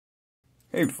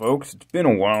Hey folks, it's been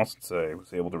a while since I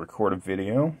was able to record a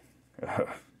video.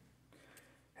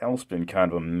 Hell's been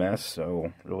kind of a mess,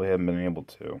 so really haven't been able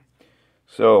to.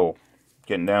 So,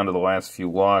 getting down to the last few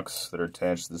locks that are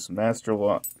attached to this master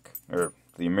lock, or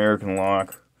the American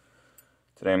lock.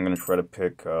 Today I'm going to try to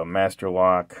pick master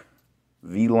lock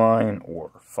V-line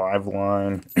or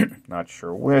 5-line, not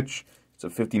sure which. It's a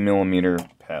 50mm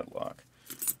padlock.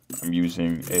 I'm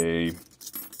using a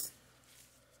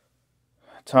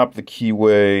top of the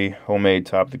keyway, homemade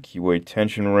top of the keyway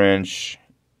tension wrench.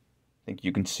 I think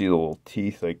you can see the little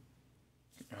teeth I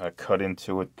cut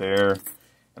into it there.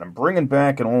 And I'm bringing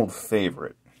back an old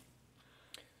favorite.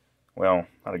 Well,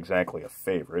 not exactly a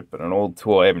favorite, but an old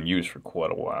tool I haven't used for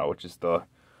quite a while, which is the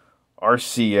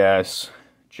RCS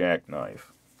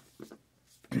jackknife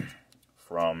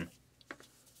from,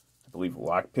 I believe,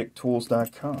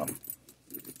 lockpicktools.com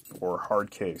or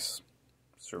Hardcase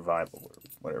Survival, or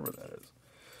whatever that is.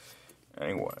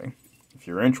 Anyway, if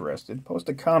you're interested, post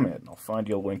a comment and I'll find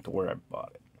you a link to where I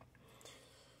bought it.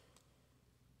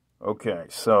 Okay,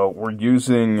 so we're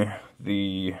using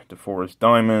the DeForest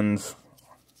diamonds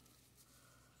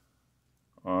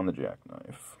on the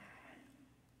jackknife.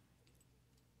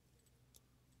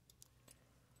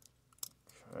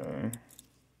 Okay.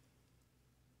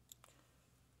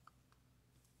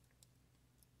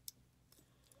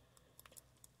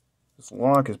 This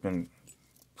lock has been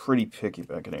pretty picky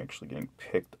about actually getting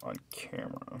picked on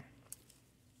camera.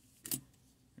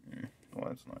 Well,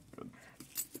 that's not good.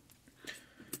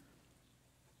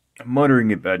 I'm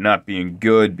muttering about not being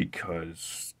good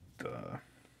because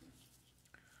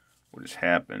what has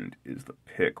happened is the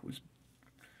pick was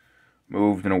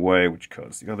moved in a way which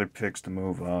caused the other picks to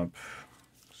move up,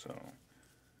 so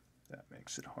that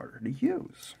makes it harder to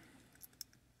use.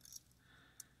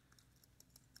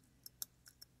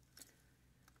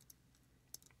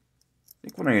 I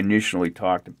think when I initially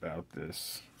talked about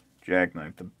this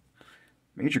jackknife, the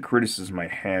major criticism I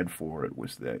had for it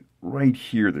was that right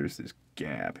here there's this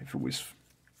gap. If it was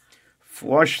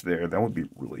flush there, that would be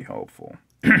really helpful,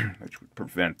 which would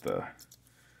prevent the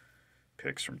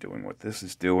picks from doing what this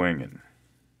is doing and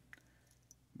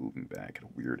moving back at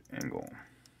a weird angle.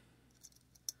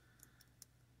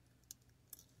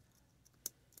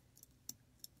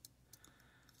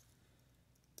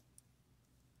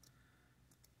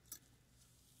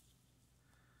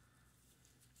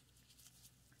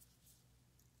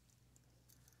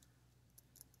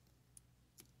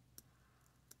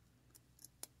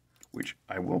 Which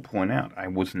I will point out, I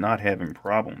was not having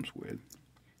problems with,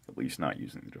 at least not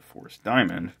using the DeForest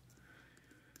diamond,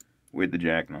 with the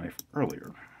jackknife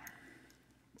earlier.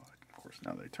 But, of course,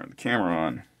 now that I turn the camera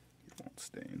on, it won't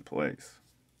stay in place.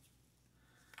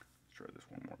 Let's try this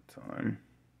one more time.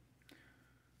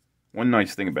 One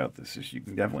nice thing about this is you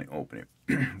can definitely open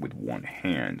it with one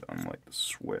hand, unlike the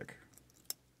Swick.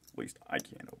 At least I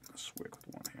can't open the Swick with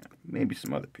one hand. Maybe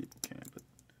some other people can, but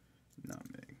not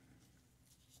me.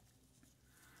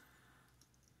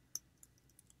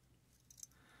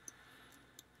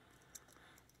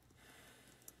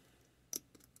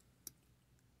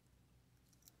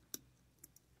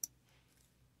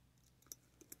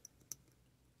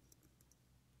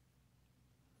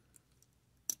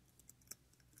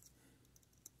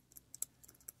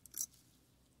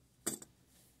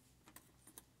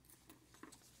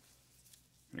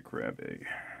 I'm going to grab a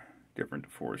different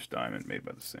DeForest diamond made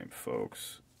by the same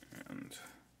folks and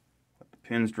let the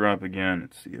pins drop again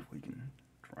and see if we can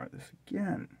try this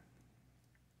again.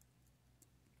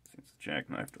 Since the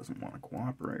jackknife doesn't want to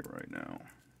cooperate right now.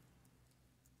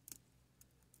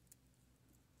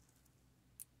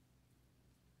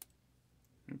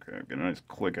 Okay, I've got a nice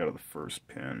click out of the first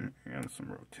pin and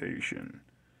some rotation.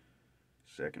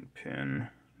 Second pin,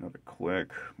 another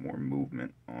click, more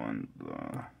movement on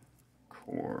the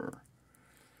core.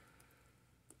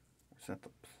 Is that the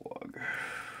plug?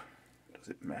 Does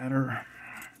it matter?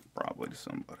 Probably to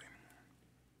somebody.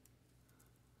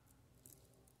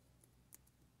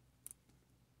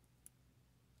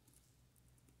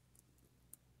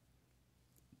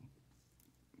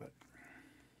 But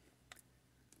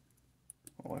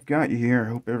well, I've got you here. I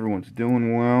hope everyone's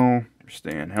doing well. You're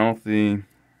staying healthy. You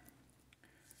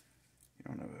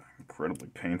don't have an incredibly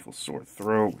painful sore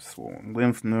throat with swollen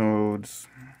lymph nodes,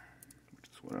 which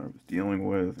is what I was dealing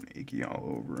with, and achy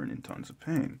all over and in tons of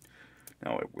pain.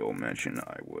 Now I will mention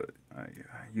I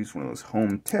used one of those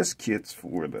home test kits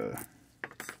for the,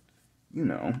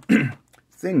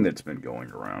 thing that's been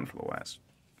going around for the last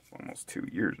almost 2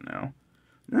 years now.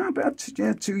 No, about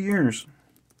 2 years.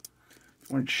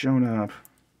 When it showed up.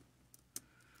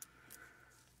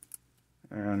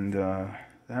 And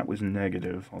that was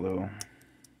negative, although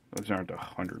Those aren't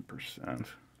 100%. I think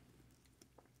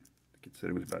it said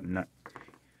it was about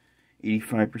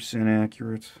 85%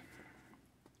 accurate.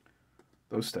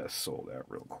 Those tests sold out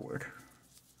real quick.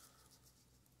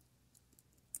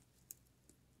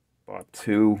 Bought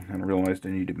 2 and realized I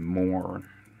needed more.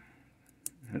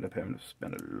 Ended up having to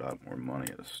spend a lot more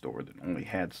money at a store that only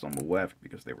had some left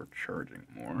because they were charging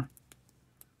more.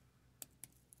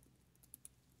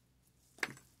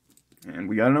 And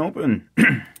we got it open.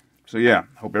 So yeah,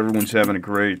 hope everyone's having a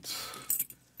great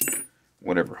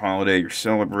whatever holiday you're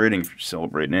celebrating. If you're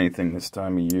celebrating anything this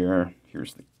time of year,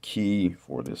 here's the key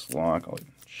for this lock. I'll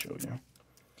even show you.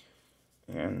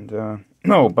 And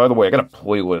oh, by the way, I got a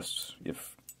playlist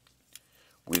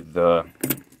with the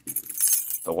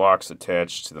locks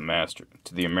attached to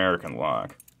the American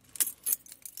lock,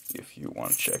 if you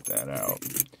want to check that out.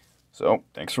 So,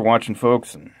 thanks for watching,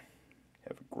 folks, and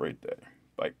have a great day.